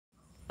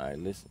All right,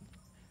 listen.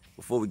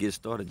 Before we get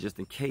started, just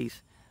in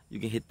case, you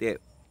can hit that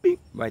beep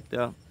right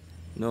there.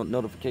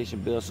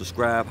 Notification bell,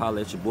 subscribe,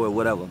 holler at your boy,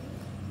 whatever.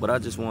 But I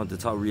just wanted to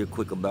talk real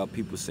quick about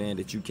people saying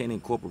that you can't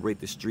incorporate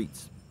the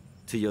streets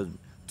to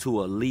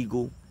a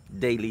legal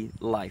daily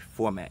life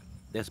format.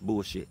 That's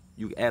bullshit.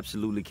 You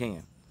absolutely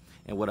can.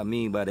 And what I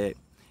mean by that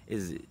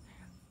is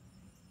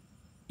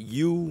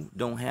you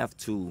don't have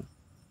to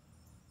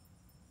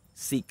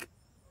seek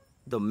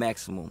the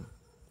maximum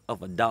of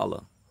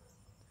 $1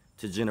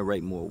 to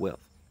generate more wealth.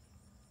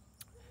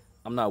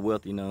 I'm not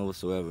wealthy none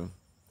whatsoever.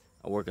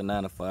 I work a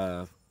 9 to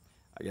 5.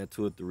 I got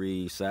 2 or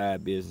 3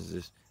 side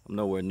businesses. I'm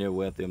nowhere near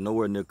wealthy. I'm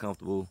nowhere near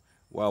comfortable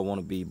where I want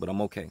to be, but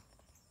I'm okay.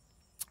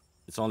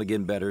 It's only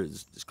getting better.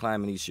 It's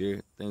climbing each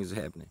year. Things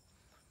are happening.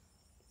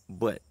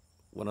 But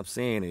what I'm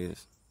saying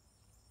is,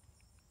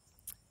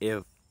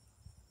 if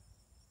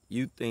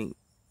you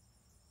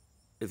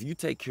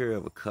take care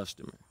of a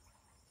customer,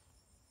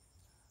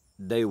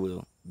 they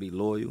will be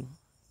loyal.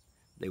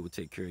 They will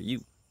take care of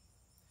you.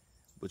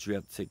 But you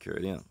have to take care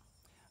of them.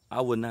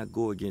 I would not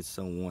go against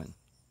someone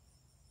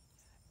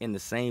in the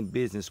same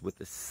business with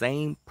the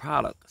same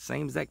product,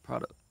 same exact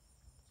product,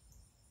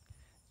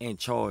 and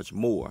charge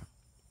more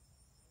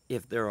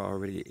if they're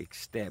already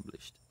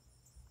established.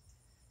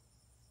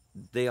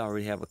 They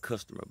already have a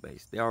customer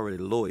base. They're already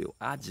loyal.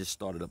 I just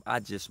started up. I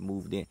just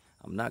moved in.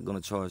 I'm not going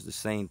to charge the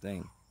same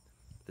thing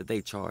that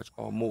they charge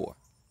or more,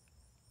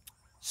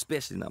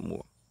 especially not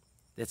more.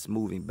 That's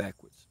moving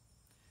backwards.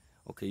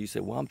 Okay, you say,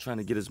 well, I'm trying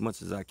to get as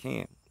much as I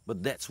can.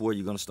 But that's where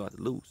you're going to start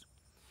to lose,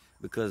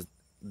 because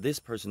this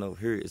person over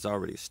here is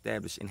already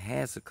established and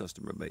has a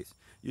customer base.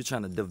 You're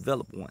trying to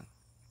develop one.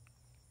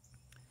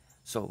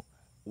 So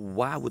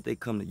why would they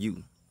come to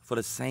you for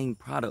the same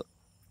product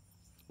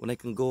when they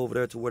can go over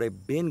there to where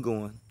they've been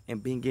going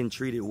and been getting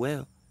treated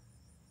well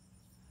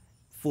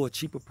for a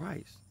cheaper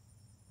price?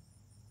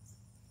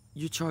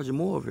 You're charging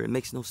more over here. It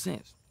makes no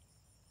sense.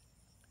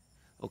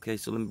 Okay,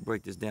 so let me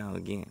break this down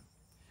again.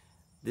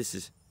 Let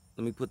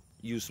me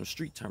use some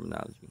street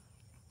terminology.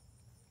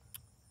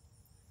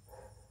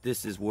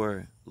 This is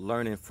where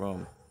learning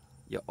from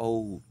your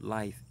old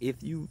life,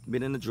 if you've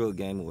been in the drug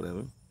game or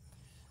whatever,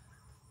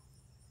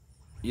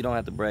 you don't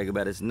have to brag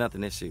about it. It's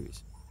nothing that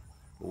serious.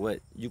 But what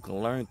you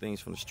can learn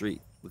things from the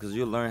street, because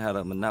you'll learn how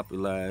to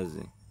monopolize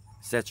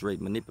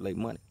and manipulate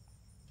money.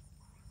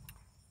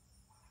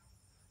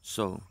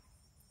 So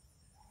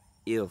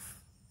if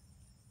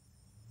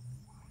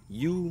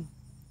you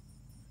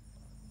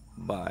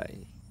buy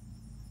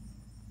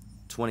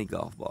 20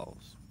 golf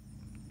balls,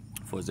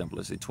 for example,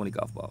 let's say 20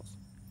 golf balls,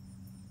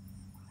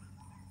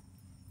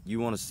 you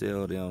want to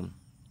sell them,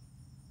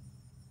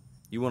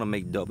 you want to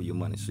make double your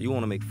money, so you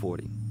want to make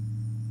 40.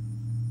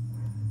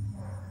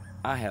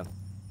 I have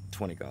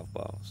 20 golf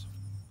balls.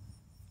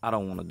 I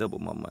don't want to double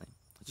my money.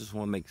 I just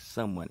want to make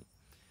some money.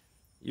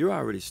 You're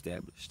already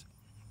established.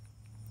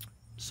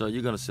 So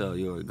you're going to sell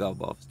your golf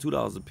balls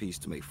 $2 a piece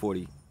to make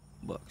 40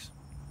 bucks.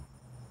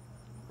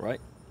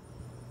 Right?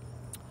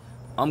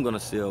 I'm going to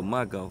sell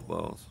my golf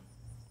balls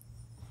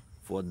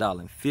for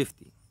 $1.50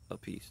 a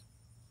piece.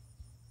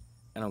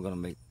 And I'm going to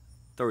make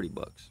 30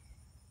 bucks.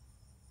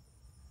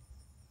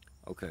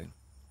 Okay.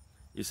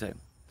 You say,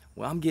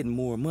 well, I'm getting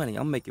more money.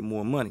 I'm making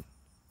more money.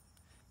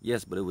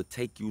 Yes, but it would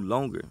take you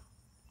longer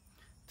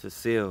to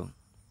sell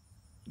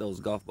those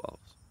golf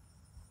balls.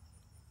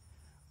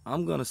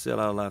 I'm going to sell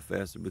out a lot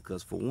faster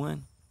because, for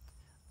one,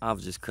 I've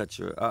just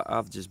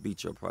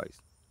beat your price.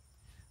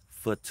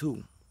 For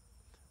two,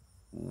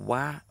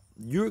 why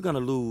you're going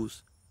to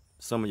lose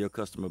some of your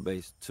customer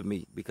base to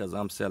me because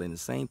I'm selling the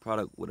same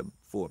product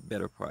for a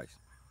better price.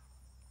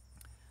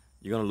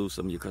 You're going to lose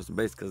some of your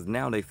customer base because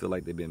now they feel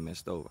like they've been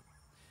messed over.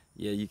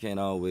 Yeah, you can't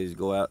always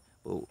go out,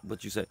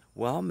 but you say,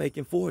 well, I'm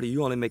making 40,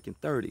 you're only making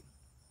 30.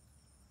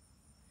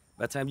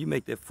 By the time you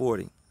make that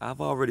 40, I've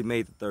already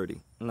made the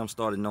 30, and I'm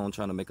starting on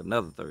trying to make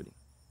another 30.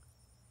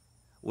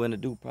 Well, in the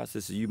due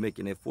process of you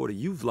making that 40,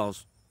 you've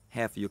lost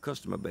half of your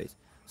customer base.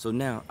 So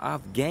now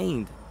I've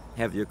gained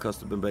half of your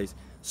customer base,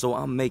 so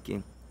I'm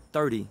making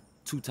 30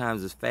 2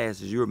 times as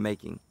fast as you're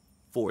making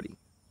 40.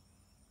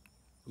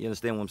 You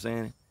understand what I'm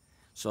saying?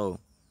 So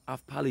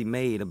I've probably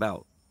made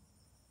about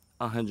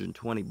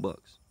 120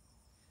 bucks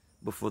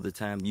before the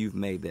time you've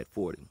made that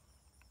 40.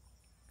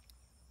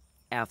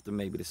 After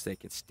maybe the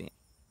second stint.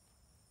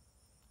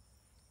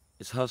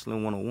 It's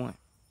hustling 101.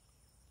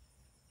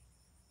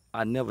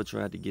 I never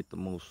tried to get the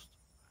most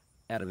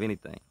out of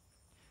anything.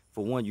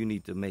 For one,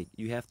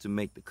 you have to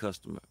make the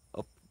customer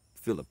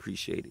feel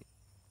appreciated.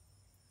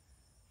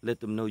 Let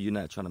them know you're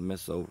not trying to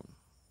mess over them.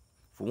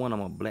 For one,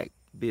 I'm a black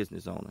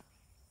business owner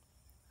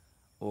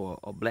or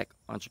a black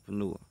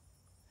entrepreneur.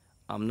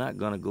 I'm not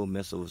going to go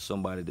mess over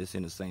somebody that's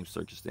in the same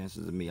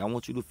circumstances as me. I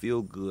want you to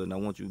feel good, and I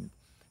want you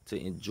to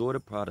enjoy the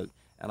product,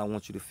 and I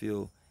want you to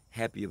feel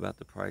happy about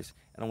the price,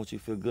 and I want you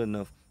to feel good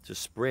enough to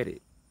spread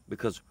it,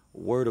 because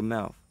word of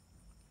mouth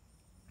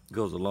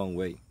goes a long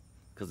way.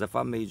 Because if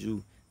I made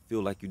you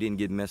feel like you didn't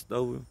get messed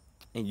over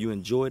and you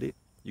enjoyed it,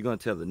 you're going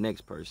to tell the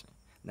next person.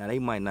 Now, they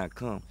might not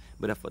come,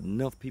 but if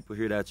enough people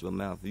hear that out your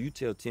mouth, if you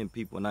tell 10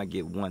 people and I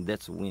get one,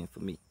 that's a win for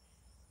me.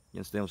 You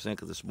understand what I'm saying?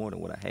 Because it's more than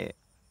what I had.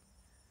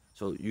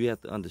 So you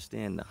have to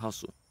understand the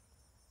hustle.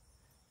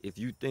 If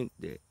you think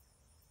that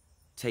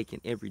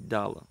taking every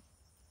dollar,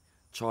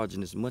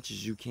 charging as much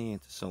as you can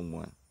to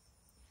someone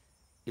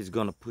is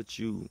going to put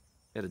you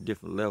at a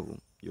different level,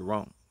 you're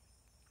wrong.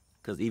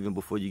 Because even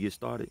before you get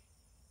started,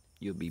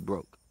 you'll be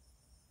broke.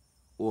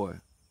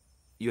 Or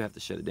you have to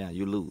shut it down.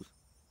 You lose.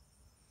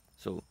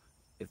 So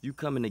if you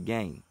come in the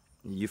game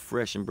and you're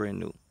fresh and brand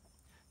new,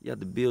 you have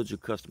to build your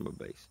customer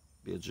base.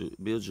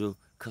 Build your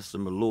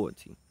customer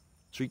loyalty.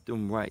 Treat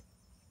them right.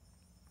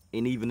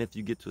 And even if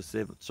you get to a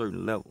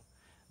certain level,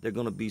 they're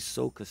going to be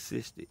so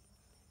consistent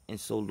and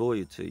so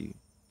loyal to you,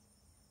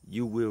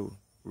 you will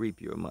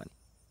reap your money.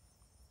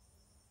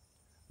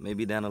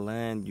 Maybe down the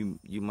line,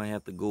 you might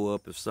have to go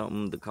up if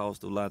the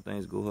cost of a lot of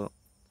things go up.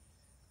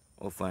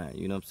 Or fine,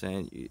 you know what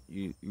I'm saying?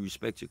 You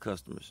respect your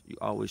customers. You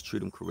always treat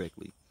them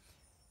correctly.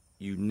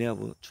 You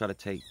never try to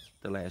take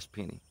the last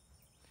penny.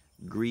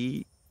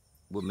 Greed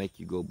will make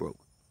you go broke.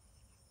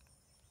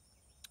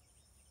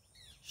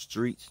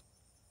 Streets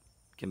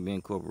can be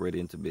incorporated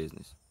into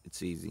business.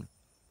 It's easy.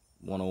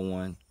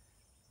 101.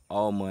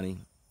 All money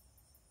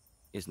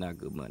is not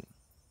good money.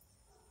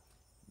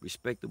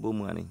 Respectable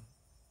money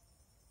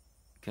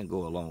can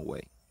go a long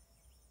way.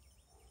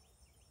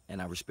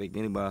 And I respect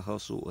anybody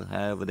hustle or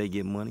however they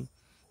get money.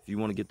 If you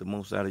want to get the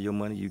most out of your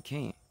money, you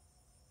can.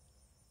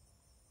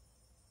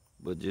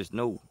 But just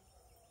know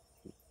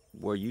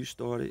where you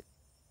started,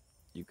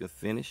 you can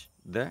finish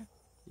there,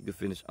 you can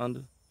finish under,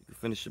 you can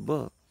finish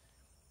above.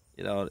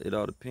 It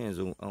all depends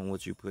on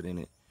what you put in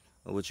it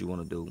or what you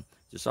want to do.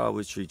 Just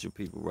always treat your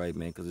people right,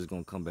 man, because it's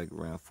going to come back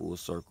around full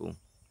circle.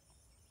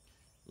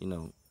 You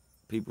know,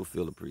 people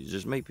feel appreciated.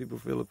 Just make people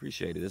feel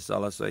appreciated. That's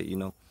all I say, you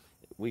know.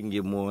 We can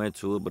get more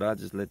into it, but I'll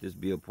just let this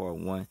be a part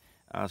one.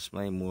 I'll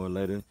explain more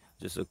later.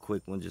 Just a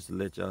quick one just to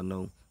let y'all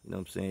know. You know what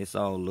I'm saying? It's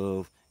all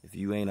love. If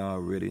you ain't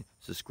already,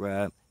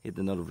 subscribe. Hit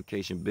the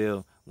notification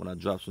bell. When I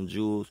drop some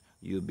jewels,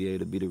 you'll be able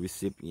to be the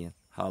recipient.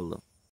 Holla.